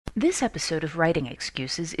This episode of Writing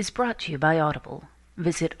Excuses is brought to you by Audible.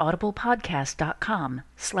 Visit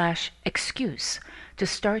audiblepodcast.com/excuse to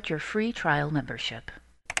start your free trial membership.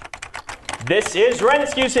 This is Writing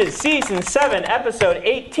Excuses, Season 7, Episode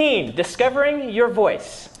 18, Discovering Your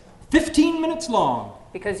Voice. 15 minutes long.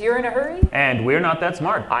 Because you're in a hurry? And we're not that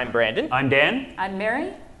smart. I'm Brandon. I'm Dan. I'm Mary.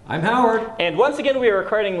 I'm Howard. And once again, we are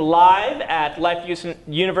recording live at Life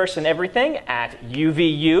Universe and Everything at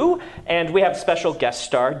UVU. And we have special guest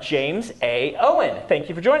star, James A. Owen. Thank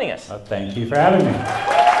you for joining us. Thank you for having me.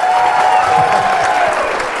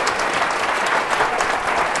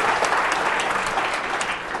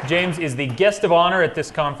 James is the guest of honor at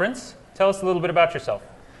this conference. Tell us a little bit about yourself.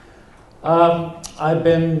 I've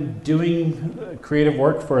been doing creative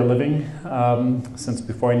work for a living since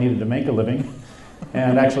before I needed to make a living,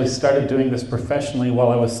 and actually started doing this professionally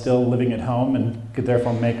while I was still living at home and could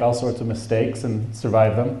therefore make all sorts of mistakes and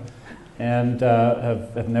survive them, and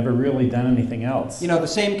have never really done anything else. You know, the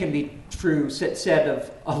same can be said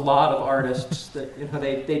of a lot of artists that, you know,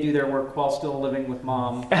 they do their work while still living with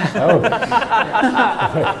mom. Oh,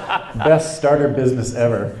 best starter business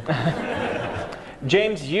ever.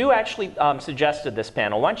 James, you actually suggested this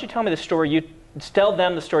panel. Why don't you tell me the story tell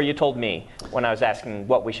them the story you told me when I was asking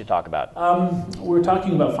what we should talk about. We're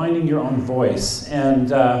talking about finding your own voice,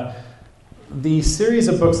 and the series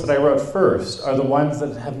of books that I wrote first are the ones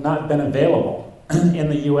that have not been available in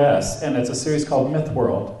the US, and it's a series called Myth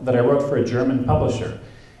World that I wrote for a German publisher.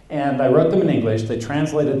 And I wrote them in English, they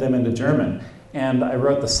translated them into German, and I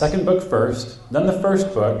wrote the second book first, then the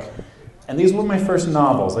first book, and these were my first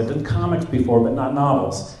novels. I did comics before, but not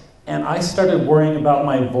novels. And I started worrying about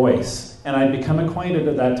my voice, and I'd become acquainted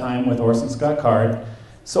at that time with Orson Scott Card.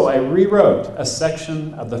 So I rewrote a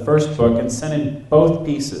section of the first book and sent in both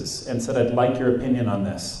pieces and said, I'd like your opinion on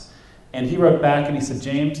this. And he wrote back and he said,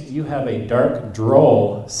 James, you have a dark,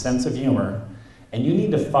 droll sense of humor, and you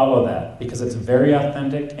need to follow that because it's very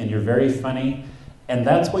authentic and you're very funny. And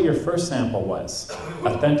that's what your first sample was.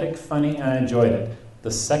 Authentic, funny, and I enjoyed it.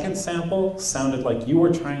 The second sample sounded like you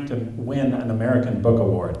were trying to win an American Book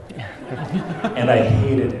Award. And I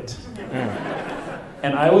hated it.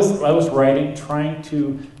 And I was writing, trying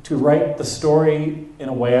to write the story in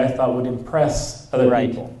a way I thought would impress other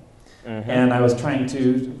people. Mm-hmm. And I was trying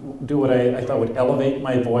to do what I thought would elevate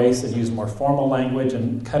my voice and use more formal language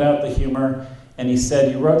and cut out the humor. And he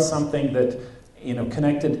said, you wrote something that, you know,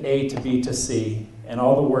 connected A to B to C, and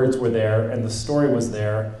all the words were there, and the story was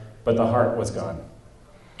there, but the heart was gone.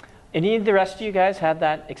 Any of the rest of you guys had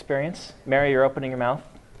that experience? Mary, you're opening your mouth.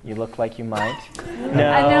 You look like you might. No.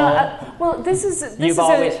 I know. Well, this is You've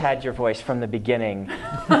always had your voice from the beginning.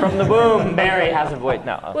 From the womb, Mary has a voice.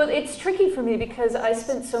 No. Well, it's tricky for me because I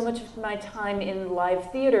spent so much of my time in live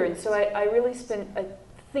theater, and so I really spent, I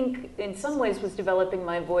think, in some ways was developing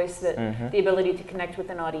my voice, that the ability to connect with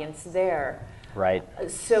an audience there. Right.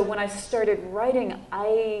 So when I started writing,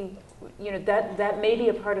 that may be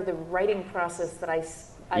a part of the writing process that I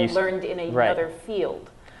learned in another field.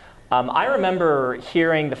 I remember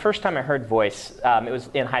hearing, the first time I heard voice, it was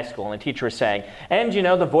in high school, and the teacher was saying, and you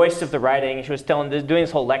know, the voice of the writing, she was doing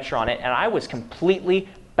this whole lecture on it, and I was completely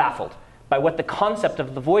baffled by what the concept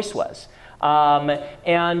of the voice was.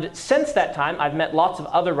 And since that time, I've met lots of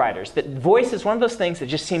other writers. That voice is one of those things that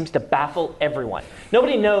just seems to baffle everyone.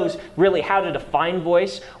 Nobody knows really how to define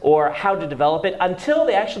voice or how to develop it until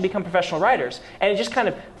they actually become professional writers. And it just kind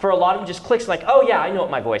of, for a lot of them, just clicks like, oh yeah, I know what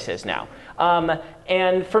my voice is now.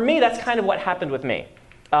 And for me, that's kind of what happened with me.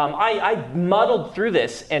 I muddled through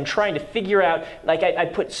this and trying to figure out, like I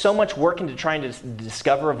put so much work into trying to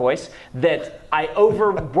discover a voice that I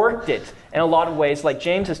overworked it in a lot of ways, like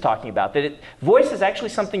James is talking about, that voice is actually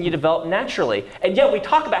something you develop naturally. And yet we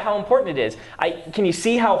talk about how important it is. Can you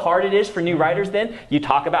see how hard it is for new writers then? You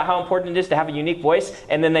talk about how important it is to have a unique voice,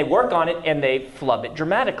 and then they work on it and they flub it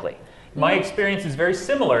dramatically. My experience is very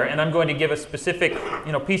similar, and I'm going to give a specific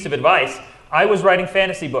piece of advice. I was writing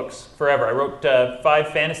fantasy books forever. I wrote 5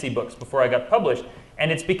 fantasy books before I got published,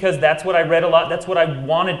 and it's because that's what I read a lot, that's what I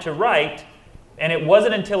wanted to write, and it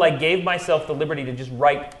wasn't until I gave myself the liberty to just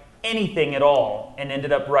write anything at all and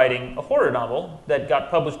ended up writing a horror novel that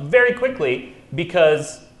got published very quickly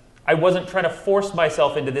because I wasn't trying to force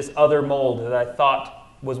myself into this other mold that I thought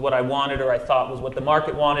was what I wanted or I thought was what the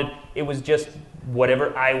market wanted. It was just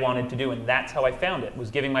whatever I wanted to do, and that's how I found it,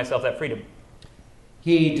 was giving myself that freedom.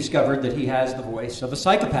 He discovered that he has the voice of a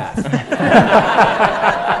psychopath. But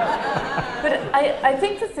I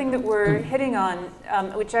think the thing that we're hitting on,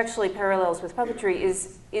 which actually parallels with puppetry,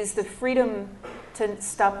 is the freedom to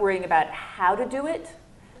stop worrying about how to do it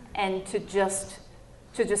and to just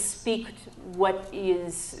to just speak what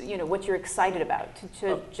is, what you're excited about,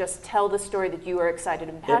 to just tell the story that you are excited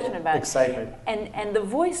and passionate about. Excitement. And the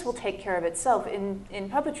voice will take care of itself. In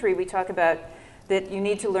puppetry, we talk about that you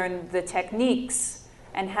need to learn the techniques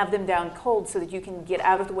and have them down cold so that you can get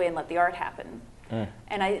out of the way and let the art happen.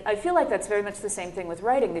 And I feel like that's very much the same thing with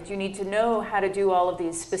writing, that you need to know how to do all of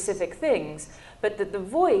these specific things, but that the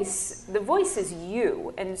voice is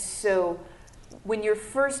you. And so when you're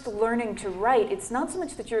first learning to write, it's not so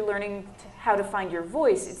much that you're learning how to find your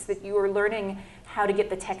voice, it's that you are learning how to get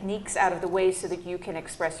the techniques out of the way so that you can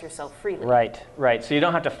express yourself freely. Right. So you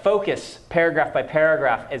don't have to focus paragraph by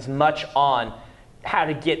paragraph as much on how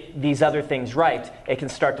to get these other things right. It can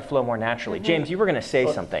start to flow more naturally. James, you were going to say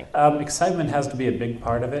something. Excitement has to be a big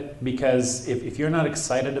part of it, because if you're not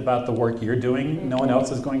excited about the work you're doing, no one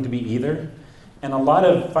else is going to be either. And a lot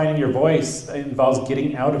of finding your voice involves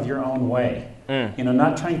getting out of your own way.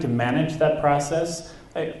 Not trying to manage that process.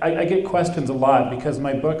 I get questions a lot because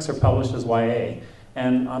my books are published as YA.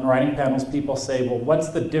 And on writing panels, people say, well, what's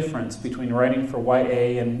the difference between writing for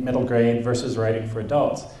YA and middle grade versus writing for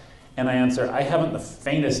adults? And I answer, I haven't the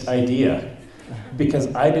faintest idea, because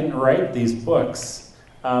I didn't write these books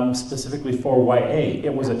specifically for YA.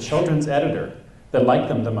 It was a children's editor that liked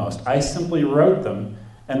them the most. I simply wrote them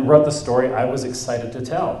and wrote the story I was excited to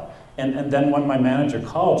tell. And then when my manager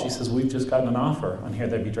called, she says, we've just gotten an offer on Here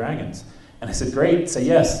There Be Dragons. And I said, great, say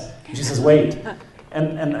yes. And she says, wait.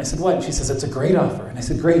 And I said, what? And she says, it's a great offer. And I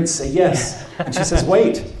said, great, say yes. And she says,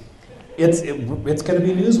 wait. It's going to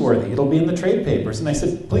be newsworthy. It'll be in the trade papers. And I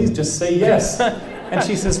said, please just say yes. And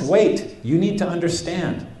she says, wait, you need to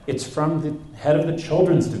understand. It's from the head of the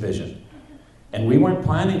children's division. And we weren't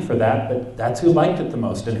planning for that, but that's who liked it the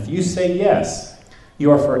most. And if you say yes,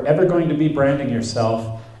 you are forever going to be branding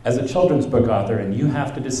yourself as a children's book author, and you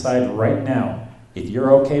have to decide right now if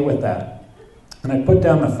you're okay with that. And I put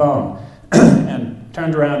down the phone and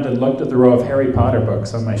turned around and looked at the row of Harry Potter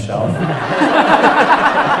books on my shelf.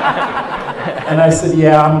 And I said,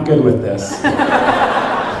 yeah, I'm good with this.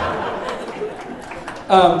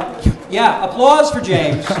 Yeah, applause for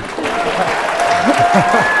James.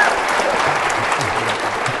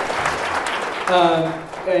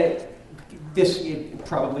 This is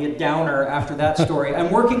probably a downer after that story.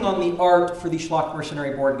 I'm working on the art for the Schlock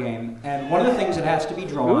Mercenary board game, and one of the things that has to be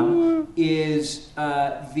drawn is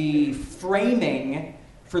the framing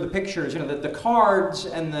for the pictures. The cards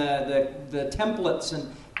and the templates,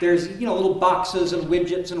 and there's little boxes and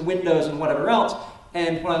widgets and windows and whatever else.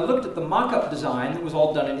 And when I looked at the mock-up design that was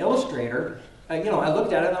all done in Illustrator, I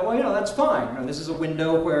looked at it and I went, that's fine. This is a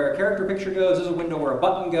window where a character picture goes. This is a window where a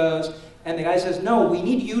button goes. And the guy says, no, we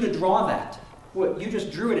need you to draw that. Well, you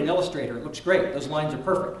just drew it in Illustrator. It looks great. Those lines are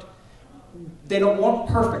perfect. They don't want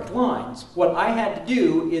perfect lines. What I had to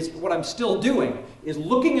do is, what I'm still doing, is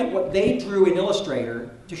looking at what they drew in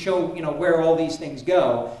Illustrator to show where all these things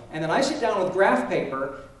go. And then I sit down with graph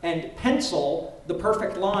paper and pencil the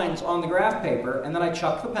perfect lines on the graph paper. And then I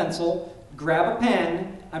chuck the pencil, grab a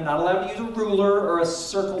pen. I'm not allowed to use a ruler or a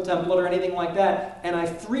circle template or anything like that. And I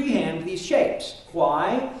freehand these shapes.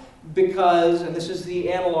 Why? Because, and this is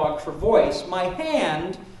the analog for voice, my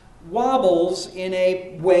hand wobbles in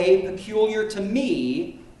a way peculiar to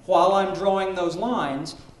me while I'm drawing those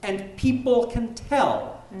lines, and people can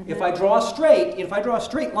tell. If I draw a straight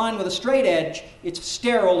line with a straight edge, it's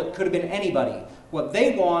sterile. It could have been anybody. What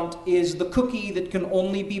they want is the cookie that can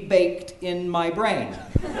only be baked in my brain.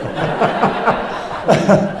 Wow.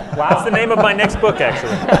 That's the name of my next book,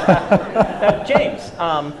 actually. James,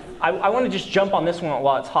 I want to just jump on this one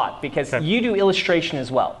while it's hot, because you do illustration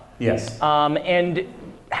as well. Yes. And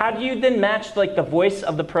how do you then match the voice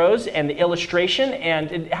of the prose and the illustration,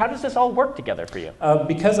 and how does this all work together for you?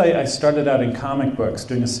 Because I started out in comic books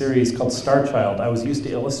doing a series called Star Child, I was used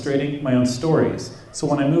to illustrating my own stories. So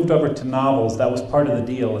when I moved over to novels, that was part of the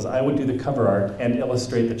deal, is I would do the cover art and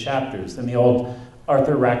illustrate the chapters in the old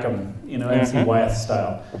Arthur Rackham, N.C. Wyeth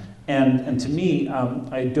style. And to me,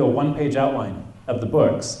 I do a one-page outline of the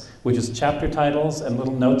books, which is chapter titles and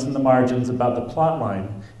little notes in the margins about the plot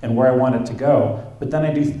line and where I want it to go. But then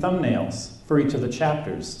I do thumbnails for each of the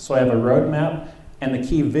chapters. So I have a roadmap and the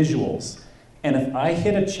key visuals. And if I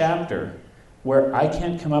hit a chapter where I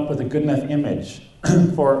can't come up with a good enough image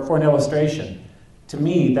for an illustration, to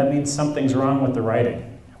me, that means something's wrong with the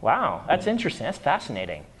writing. Wow, that's interesting. That's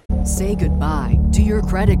fascinating. Say goodbye to your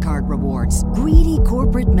credit card rewards. Greedy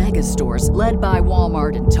corporate mega stores, led by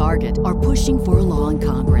Walmart and Target, are pushing for a law in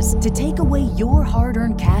Congress to take away your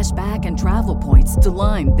hard-earned cash back and travel points to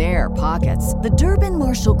line their pockets. The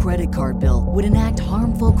Durbin-Marshall credit card bill would enact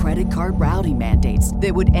harmful credit card routing mandates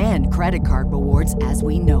that would end credit card rewards as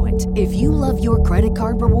we know it. If you love your credit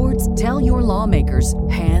card rewards, tell your lawmakers,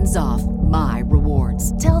 hands off my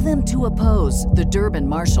rewards. Tell them to oppose the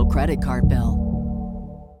Durbin-Marshall credit card bill.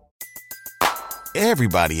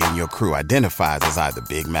 Everybody in your crew identifies as either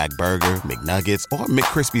Big Mac Burger, McNuggets, or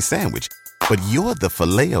McCrispy Sandwich. But you're the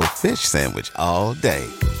Filet-O-Fish Sandwich all day.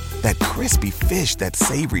 That crispy fish, that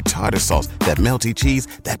savory tartar sauce, that melty cheese,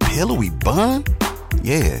 that pillowy bun.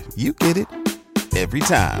 Yeah, you get it. Every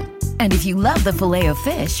time. And if you love the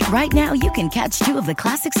Filet-O-Fish, right now you can catch 2 of the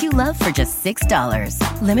classics you love for just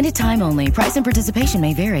 $6. Limited time only. Price and participation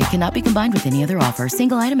may vary. Cannot be combined with any other offer.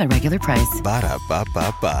 Single item at regular price.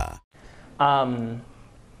 Ba-da-ba-ba-ba.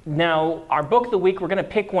 Now, our book of the week, we're going to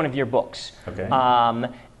pick one of your books. Okay.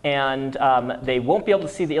 And they won't be able to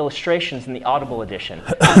see the illustrations in the Audible edition.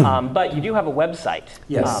 But you do have a website.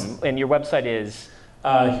 Yes. And your website is?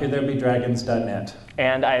 HereThereBeDragons.net.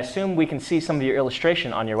 And I assume we can see some of your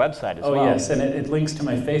illustration on your website as well. Oh, yes, and it links to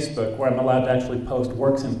my Facebook, where I'm allowed to actually post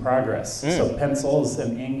works in progress. So pencils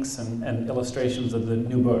and inks and illustrations of the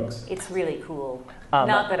new books. It's really cool.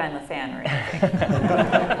 Not that I'm a fan or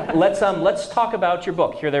anything. Let's talk about your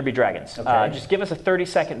book, Here There Be Dragons. Okay. Just give us a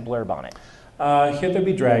 30-second blurb on it. Here There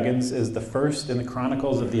Be Dragons is the first in the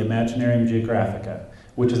Chronicles of the Imaginarium Geographica,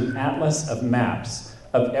 which is an atlas of maps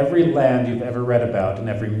of every land you've ever read about in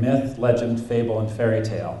every myth, legend, fable, and fairy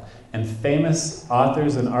tale. And famous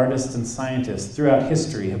authors and artists and scientists throughout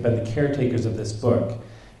history have been the caretakers of this book.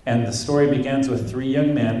 And the story begins with 3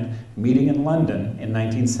 young men meeting in London in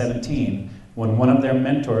 1917 when one of their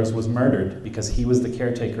mentors was murdered because he was the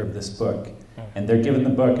caretaker of this book. And they're given the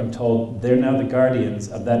book and told they're now the guardians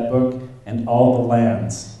of that book and all the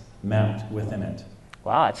lands mapped within it.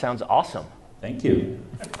 Wow, it sounds awesome. Thank you.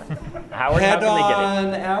 Howard, Head how can they get it?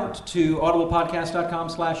 on out to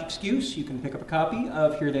audiblepodcast.com/excuse. You can pick up a copy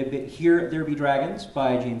of Here There Be Dragons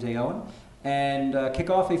by James A. Owen and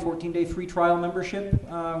kick off a 14-day free trial membership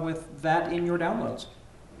with that in your downloads.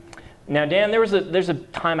 Now, Dan, there's a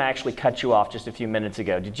time I actually cut you off just a few minutes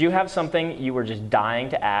ago. Did you have something you were just dying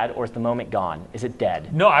to add, or is the moment gone? Is it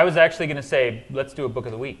dead? No, I was actually going to say, let's do a book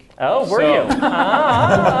of the week. Oh, were you?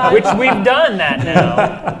 Which we've done that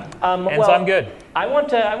now. So I'm good. I want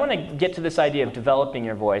to get to this idea of developing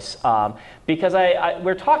your voice because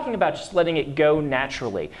we're talking about just letting it go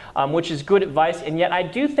naturally, which is good advice, and yet I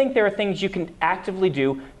do think there are things you can actively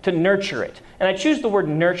do to nurture it. And I choose the word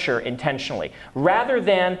nurture intentionally. Rather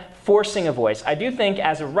than forcing a voice, I do think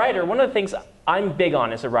as a writer, one of the things I'm big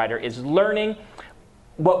on as a writer is learning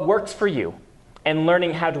what works for you and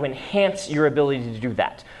learning how to enhance your ability to do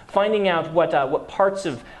that. Finding out what parts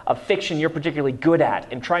of fiction you're particularly good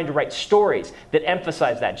at and trying to write stories that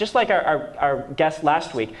emphasize that. Just like our guest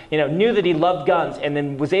last week, knew that he loved guns and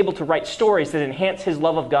then was able to write stories that enhance his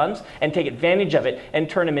love of guns and take advantage of it and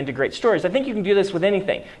turn them into great stories. I think you can do this with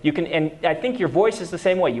anything. And I think your voice is the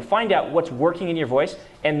same way. You find out what's working in your voice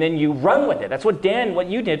and then you run with it. That's what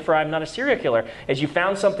you did for I'm Not a Serial Killer, is you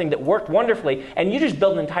found something that worked wonderfully and you just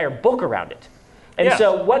built an entire book around it. And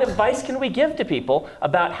so what advice can we give to people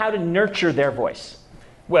about how to nurture their voice?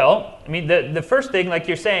 Well, I mean, the first thing, like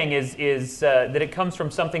you're saying, is that it comes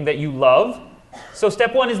from something that you love. So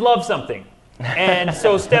step 1 is love something. And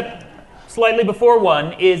so step slightly before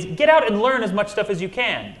 1 is get out and learn as much stuff as you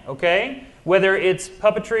can, okay? Whether it's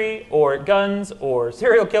puppetry or guns or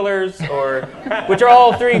serial killers, or which are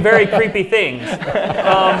all 3 very creepy things. You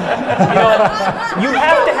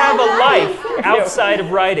have to have a life outside of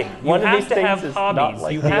writing. You have to have hobbies.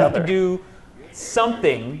 You have to do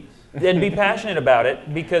something and be passionate about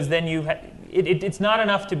it, because then it's not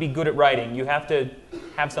enough to be good at writing. You have to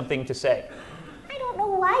have something to say. I don't know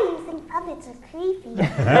why you think puppets are creepy.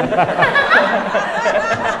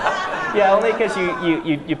 Yeah, only because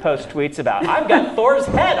you post tweets about, I've got Thor's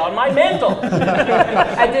head on my mantle.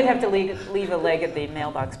 I did have to leave a leg at the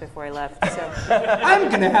mailbox before I left. So I'm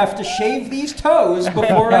going to have to shave these toes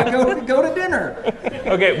before I go to dinner.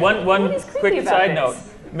 Okay, one quick side note.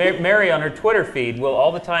 this? Mary on her Twitter feed will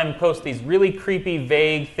all the time post these really creepy,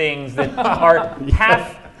 vague things that are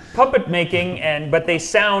half puppet making, but they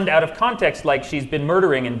sound out of context like she's been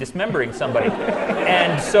murdering and dismembering somebody.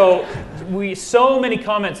 And so many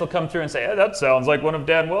comments will come through and say, that sounds like one of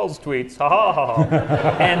Dan Wells' tweets. Ha ha ha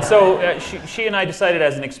ha. And so she and I decided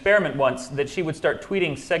as an experiment once that she would start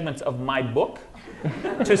tweeting segments of my book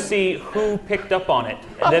to see who picked up on it,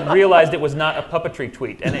 that realized it was not a puppetry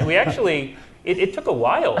tweet. And we actually, it took a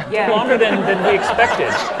while, Yeah. longer than we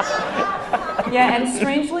expected. Yeah, and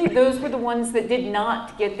strangely, those were the ones that did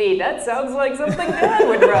not get that sounds like something Dad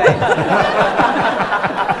would write.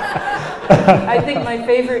 I think my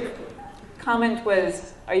favorite comment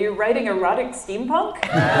was, "Are you writing erotic steampunk?"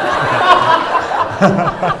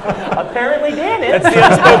 Apparently Dan is. That's the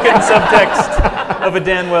unspoken subtext of a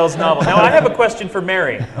Dan Wells novel. Now, I have a question for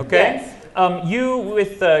Mary, okay? Yes. You,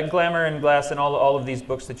 with Glamour and Glass and all of these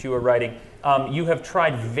books that you are writing, you have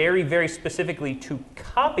tried very, very specifically to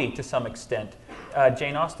copy, to some extent,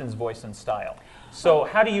 Jane Austen's voice and style. So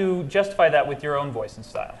how do you justify that with your own voice and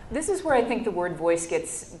style? This is where I think the word voice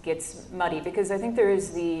gets muddy, because I think there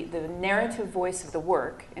is the narrative voice of the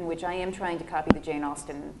work, in which I am trying to copy the Jane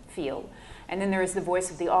Austen feel, and then there is the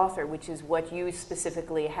voice of the author, which is what you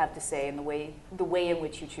specifically have to say and the way in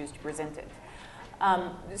which you choose to present it.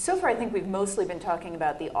 So far, I think we've mostly been talking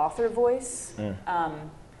about the author voice,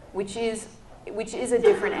 which is a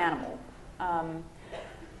different animal.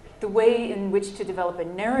 The way in which to develop a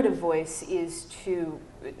narrative voice is to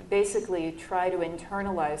basically try to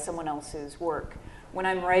internalize someone else's work. When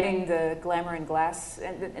I'm writing the Glamour and Glass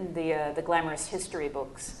and the glamorous history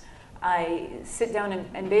books, I sit down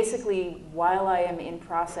and basically, while I am in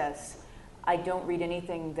process, I don't read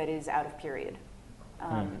anything that is out of period.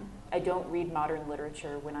 I don't read modern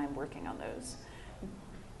literature when I'm working on those,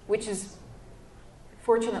 which is,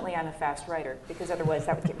 fortunately, I'm a fast writer, because otherwise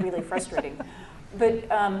that would get really frustrating. But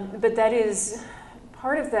that is,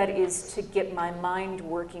 part of that is to get my mind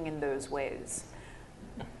working in those ways.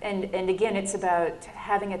 And again, it's about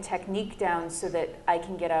having a technique down so that I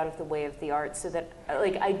can get out of the way of the art, so that,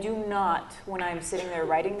 like, I do not, when I'm sitting there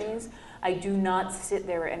writing these, I do not sit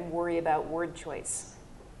there and worry about word choice.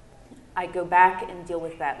 I go back and deal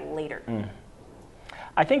with that later.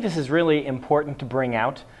 I think this is really important to bring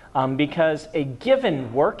out because a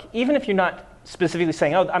given work, even if you're not specifically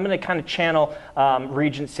saying, oh, I'm going to kind of channel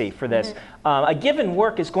Regency for this, a given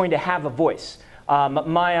work is going to have a voice.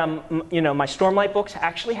 My Stormlight books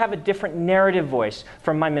actually have a different narrative voice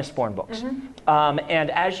from my Mistborn books.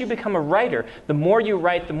 And as you become a writer, the more you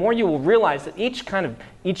write, the more you will realize that each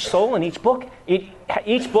soul in each book,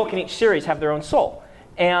 each book in each series have their own soul.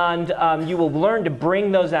 And you will learn to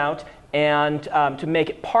bring those out and to make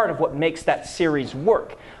it part of what makes that series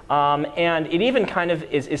work. And it even kind of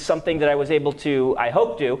is something that I was able to, I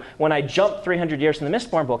hope, do when I jumped 300 years from the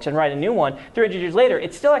Mistborn books and write a new one. 300 years later,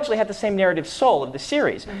 it still actually had the same narrative soul of the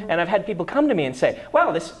series. And I've had people come to me and say,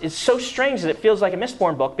 wow, this is so strange that it feels like a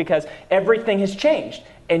Mistborn book because everything has changed.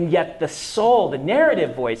 And yet the soul, the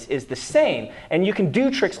narrative voice is the same. And you can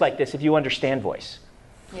do tricks like this if you understand voice.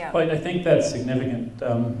 Yeah. Well, I think that's significant,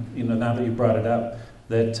 now that you brought it up,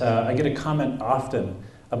 that I get a comment often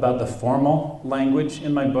about the formal language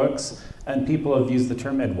in my books, and people have used the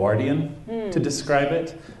term Edwardian to describe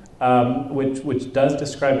it, which does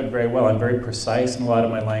describe it very well. I'm very precise in a lot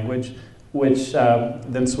of my language, which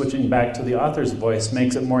then switching back to the author's voice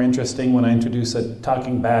makes it more interesting when I introduce a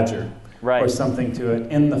talking badger or something to it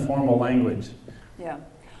in the formal language. Yeah.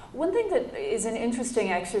 One thing that is an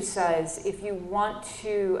interesting exercise, if you want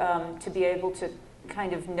to be able to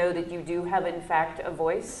kind of know that you do have, in fact, a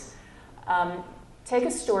voice, take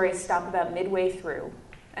a story, stop about midway through,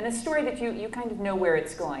 and a story that you kind of know where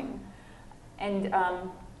it's going, and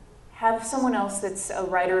have someone else that's a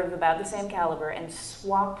writer of about the same caliber and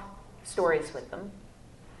swap stories with them,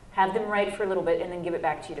 have them write for a little bit, and then give it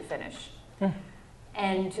back to you to finish.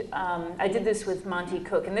 And I did this with Monty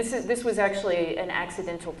Cook, and this was actually an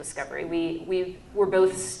accidental discovery. We were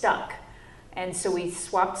both stuck, and so we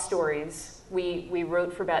swapped stories. We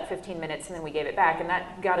wrote for about 15 minutes, and then we gave it back, and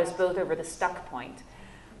that got us both over the stuck point.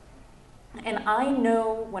 And I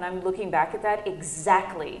know, when I'm looking back at that,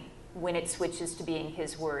 exactly when it switches to being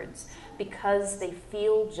his words, because they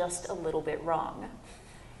feel just a little bit wrong.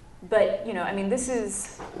 But, this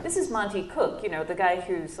is Monty Cook, the guy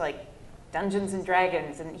who's like Dungeons and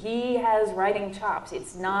Dragons, and he has writing chops.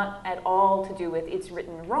 It's not at all to do with it's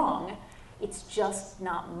written wrong. It's just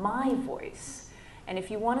not my voice. And if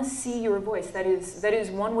you want to see your voice, that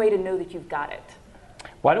is one way to know that you've got it.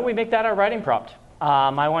 Why don't we make that our writing prompt?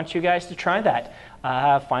 I want you guys to try that.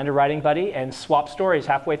 Find a writing buddy and swap stories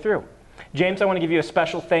halfway through. James, I want to give you a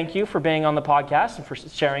special thank you for being on the podcast and for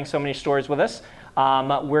sharing so many stories with us.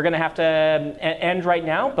 We're going to have to end right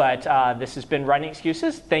now, but this has been Writing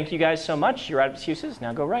Excuses. Thank you guys so much. You're out of excuses.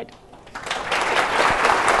 Now go write.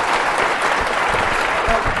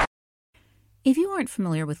 If you aren't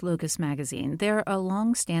familiar with Locus Magazine, they're a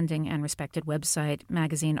long-standing and respected website,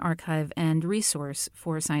 magazine, archive, and resource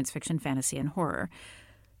for science fiction, fantasy, and horror.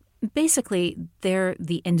 Basically, they're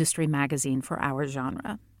the industry magazine for our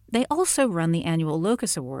genre. They also run the annual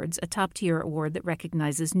Locus Awards, a top-tier award that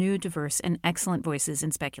recognizes new, diverse, and excellent voices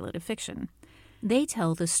in speculative fiction. They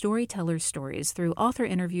tell the storyteller's stories through author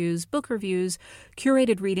interviews, book reviews,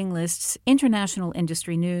 curated reading lists, international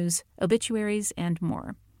industry news, obituaries, and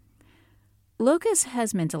more. Locus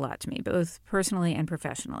has meant a lot to me, both personally and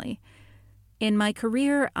professionally. In my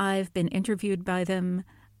career, I've been interviewed by them,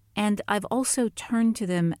 and I've also turned to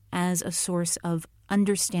them as a source of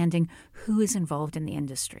understanding who is involved in the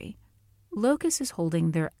industry. Locus is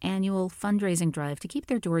holding their annual fundraising drive to keep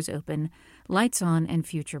their doors open, lights on, and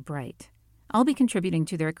future bright. I'll be contributing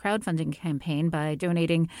to their crowdfunding campaign by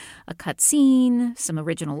donating a cut scene, some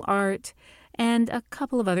original art, and a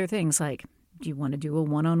couple of other things like, do you want to do a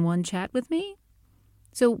one-on-one chat with me?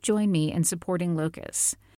 So join me in supporting Locus.